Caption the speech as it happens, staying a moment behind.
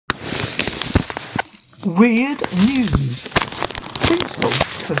Weird news. Principal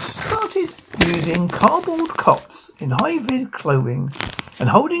has started using cardboard cops in high-vis clothing and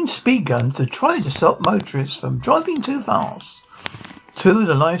holding speed guns to try to stop motorists from driving too fast. Two of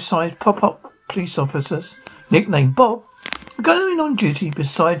the life-size pop-up police officers, nicknamed Bob, are going on duty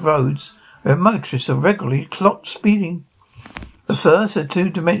beside roads where motorists are regularly clocked speeding. The first, a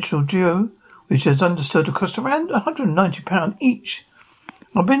two-dimensional duo, which has understood to cost around £190 each,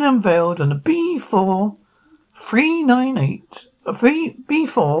 have been unveiled on the B4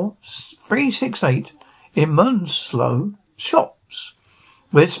 368 in Munslow shops.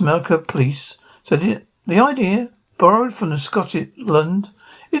 Westminster Police said the idea, borrowed from the Scotland,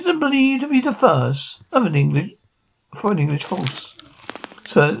 is believed to be the first of an English force.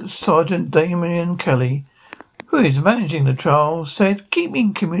 Sir Sergeant Damien Kelly, who is managing the trial, said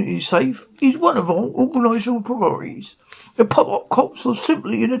keeping communities safe is one of our organisational priorities. The pop-up cops are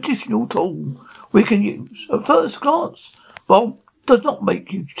simply an additional tool we can use. At first glance, Bob does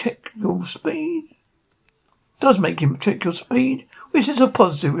make you check your speed, which is a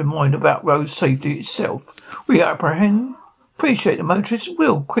positive reminder about road safety itself. We appreciate the motorists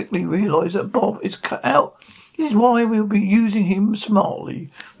will quickly realise that Bob is cut out. This is why we'll be using him smartly,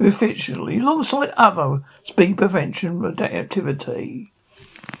 efficiently, alongside other speed prevention activity.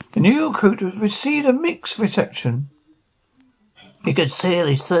 The new recruit has received a mixed reception. You can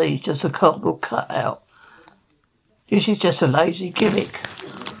clearly see it's just a cardboard cutout. This is just a lazy gimmick.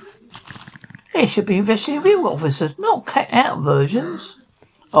 They should be investing in real officers, not cut-out versions.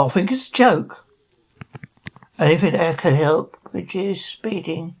 I think it's a joke. Anything that can help reduce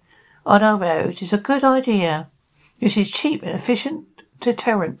speeding on our roads is a good idea. This is cheap and efficient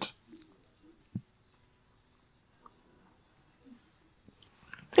deterrent.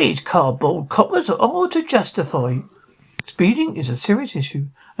 These cardboard coppers are hard to justify. Speeding is a serious issue,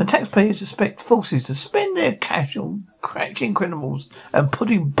 and taxpayers expect forces to spend their cash on catching criminals and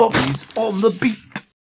putting bodies on the beat.